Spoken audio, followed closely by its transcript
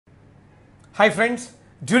Hi friends,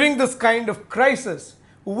 during this kind of crisis,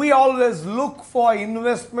 we always look for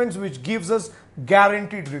investments which gives us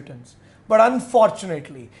guaranteed returns. But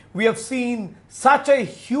unfortunately, we have seen such a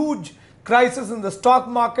huge crisis in the stock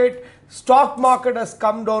market. Stock market has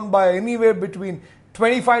come down by anywhere between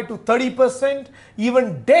 25 to 30%.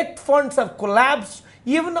 Even debt funds have collapsed.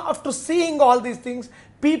 Even after seeing all these things,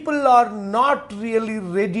 people are not really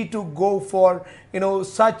ready to go for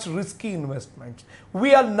such risky investments.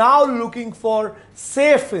 We are now looking for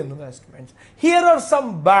safe investments. Here are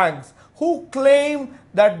some banks who claim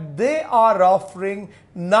that they are offering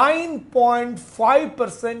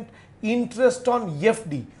 9.5% interest on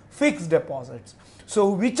FD, fixed deposits. So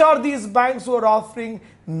which are these banks who are offering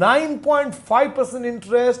 9.5%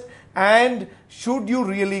 interest, and should you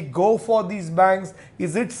really go for these banks?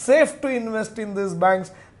 Is it safe to invest in these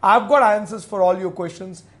banks? I've got answers for all your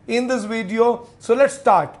questions in this video. So let's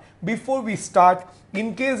start. Before we start,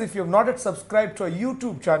 in case if you have not yet subscribed to our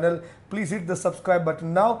YouTube channel, please hit the subscribe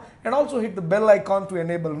button now and also hit the bell icon to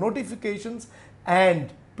enable notifications,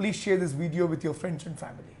 and please share this video with your friends and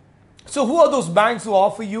family. So who are those banks who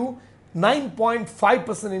offer you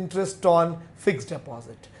 9.5% interest on fixed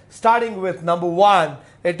deposit? Starting with number one,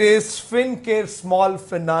 it is Fincare Small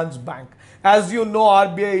Finance Bank. As you know,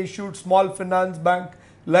 RBI issued Small Finance Bank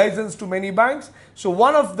license to many banks. So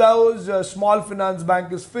one of those small finance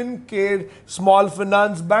bank is Fincare Small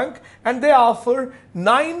Finance Bank, and they offer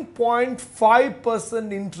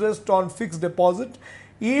 9.5% interest on fixed deposit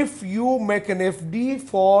if you make an FD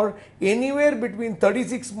for anywhere between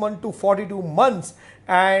 36 months to 42 months,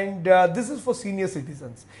 and this is for senior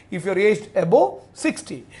citizens. If you're aged above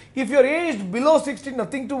 60, if you're aged below 60,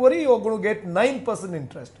 nothing to worry, you're going to get 9%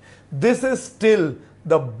 interest. This is still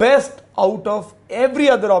the best out of every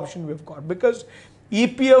other option we've got, because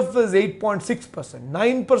EPF is 8.6%,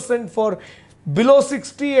 9% for below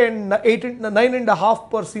 60 and 9.5%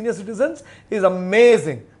 per senior citizens is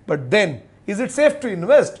amazing. But then, is it safe to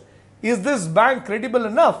invest? Is this bank credible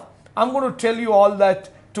enough? I'm going to tell you all that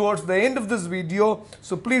towards the end of this video,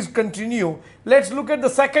 so please continue. Let's look at the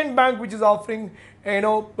second bank which is offering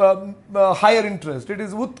higher interest. It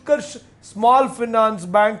is Utkarsh Small Finance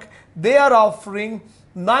Bank. They are offering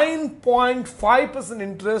 9.5%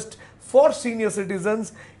 interest for senior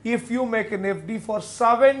citizens if you make an FD for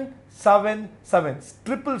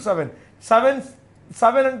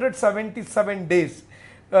 777 days.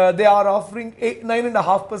 They are offering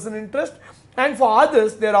 9.5% interest, and for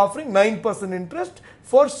others they are offering 9% interest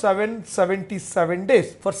for 777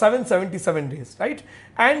 days. Right?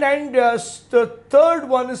 And the third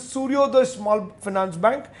one is Suryodaya Small Finance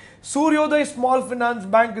Bank. Suryodaya Small Finance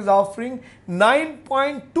Bank is offering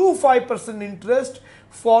 9.25% interest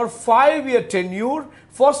for 5-year tenure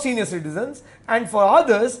for senior citizens, and for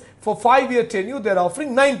others for 5-year tenure they are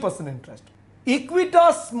offering 9% interest.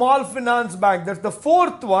 Equitas Small Finance Bank, that's the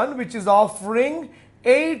fourth one, which is offering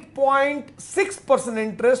 8.6%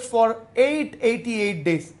 interest for 888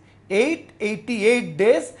 days. 888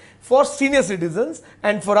 days for senior citizens,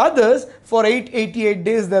 and for others for 888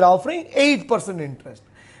 days they are offering 8% interest.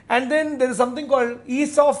 And then there is something called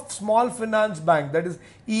ESOF Small Finance Bank, that is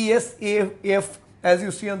ESAF, as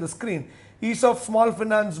you see on the screen. ESOF Small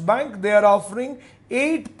Finance Bank, they are offering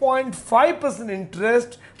 8.5%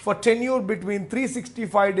 interest for tenure between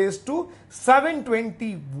 365 days to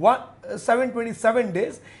 727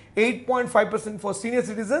 days, 8.5% for senior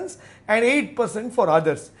citizens and 8% for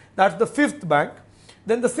others. That's the fifth bank.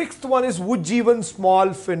 Then the sixth one is Ujjivan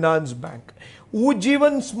Small Finance Bank.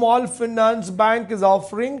 Ujjivan Small Finance Bank is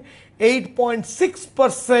offering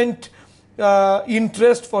 8.6%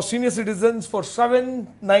 interest for senior citizens for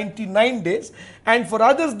 799 days, and for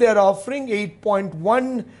others they are offering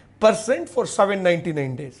 8.1% for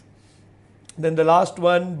 799 days. Then the last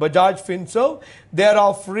one, Bajaj Finserv, they are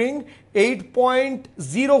offering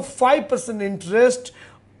 8.05% interest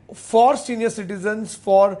for senior citizens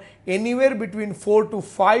for anywhere between 4 to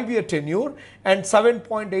 5-year tenure, and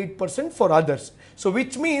 7.8% for others. So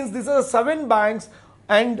which means these are 7 banks,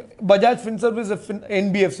 and Bajaj Finserv is a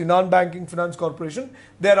NBFC, non-banking finance corporation.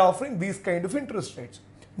 They are offering these kind of interest rates.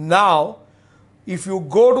 Now, if you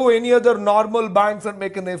go to any other normal banks and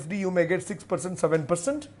make an FD, you may get 6%,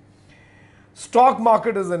 7%. Stock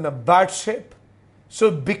market is in a bad shape.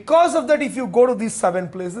 So because of that, if you go to these 7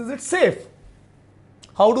 places, it's safe.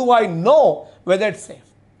 How do I know whether it's safe?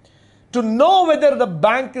 To know whether the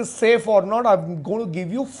bank is safe or not, I'm going to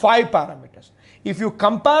give you 5 parameters. If you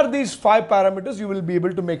compare these 5 parameters, you will be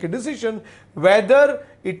able to make a decision whether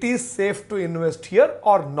it is safe to invest here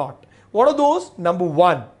or not. What are those? Number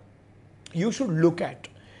one, you should look at,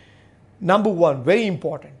 very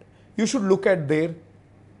important, you should look at their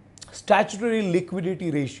statutory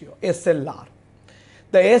liquidity ratio, SLR.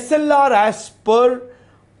 The SLR as per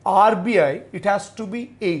RBI, it has to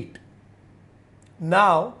be 8.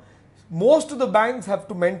 Now, most of the banks have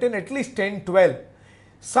to maintain at least 10, 12.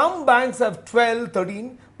 Some banks have 12,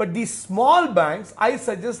 13, but these small banks, I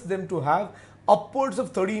suggest them to have upwards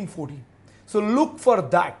of 13, 14. So look for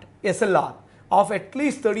that SLR of at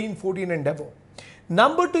least 13, 14 and above.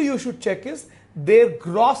 Number 2 you should check is their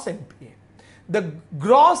gross NPA. The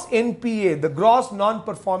gross NPA, the gross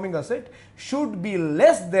non-performing asset, should be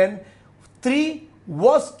less than 3,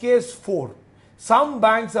 worst case 4. Some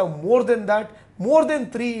banks have more than that. More than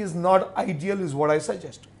 3 is not ideal, is what I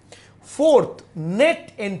suggest. Fourth,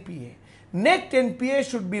 net NPA. Net NPA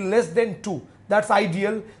should be less than 2. That's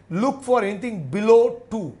ideal. Look for anything below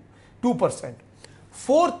 2%.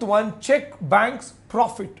 Fourth one, check bank's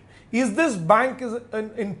profit. Is this bank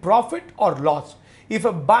in profit or loss? If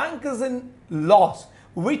a bank is in loss,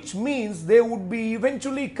 which means they would be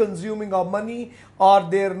eventually consuming our money or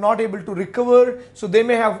they are not able to recover, so they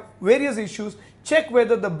may have various issues. Check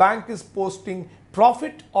whether the bank is posting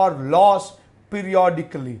profit or loss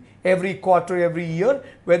periodically, every quarter, every year,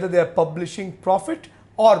 whether they are publishing profit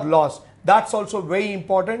or loss. That's also very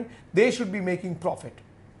important. They should be making profit.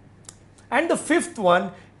 And the fifth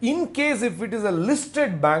one, in case if it is a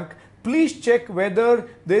listed bank, please check whether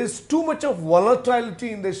there is too much of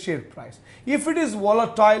volatility in the share price. If it is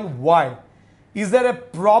volatile, why? Is there a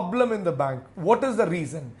problem in the bank? What is the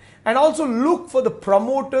reason? And also look for the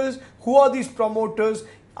promoters. Who are these promoters?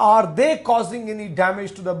 Are they causing any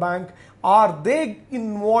damage to the bank? Are they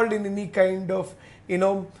involved in any kind of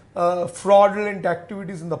fraudulent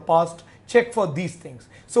activities in the past? Check for these things.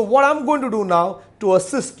 So what I'm going to do now to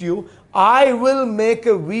assist you, I will make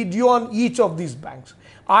a video on each of these banks.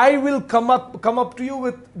 I will come up to you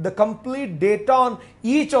with the complete data on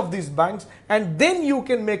each of these banks, and then you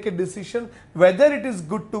can make a decision whether it is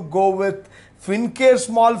good to go with Fincare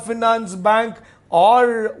Small Finance Bank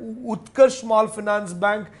or Utkarsh Small Finance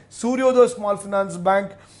Bank, Suryodaya Small Finance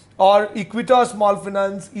Bank, or Equita Small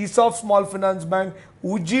Finance, ESOP Small Finance Bank,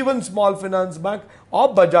 Ujjivan Small Finance Bank,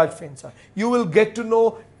 or Bajaj Finserv. You will get to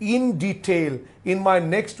know in detail in my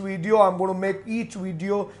next video. I'm going to make each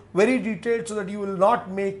video very detailed so that you will not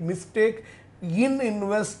make mistake in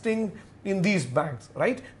investing in these banks,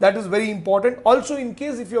 right? That is very important. Also, in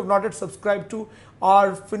case if you have not yet subscribed to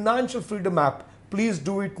our Financial Freedom app, please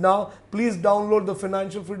do it now. Please download the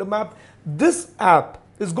Financial Freedom app. This app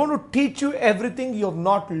is going to teach you everything you have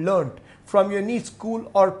not learned from any school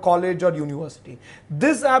or college or university.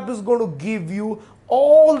 This app is going to give you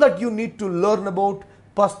all that you need to learn about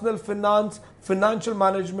personal finance, financial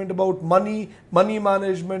management, about money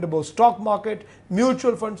management, about stock market,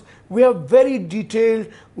 mutual funds. We have very detailed,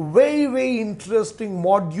 very interesting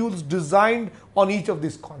modules designed on each of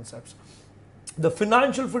these concepts. The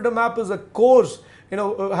Financial Freedom app is a course,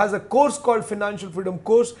 has a course called Financial Freedom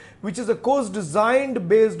Course, which is a course designed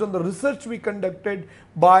based on the research we conducted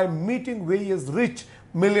by meeting various rich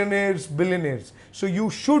millionaires, billionaires. So you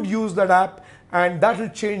should use that app, and that will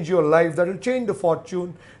change your life, that will change the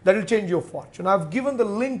fortune, that will change your fortune. I've given the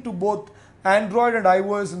link to both Android and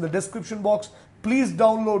iOS in the description box. Please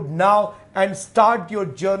download now and start your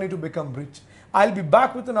journey to become rich. I'll be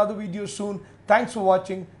back with another video soon. Thanks for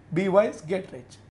watching. Be wise, get rich.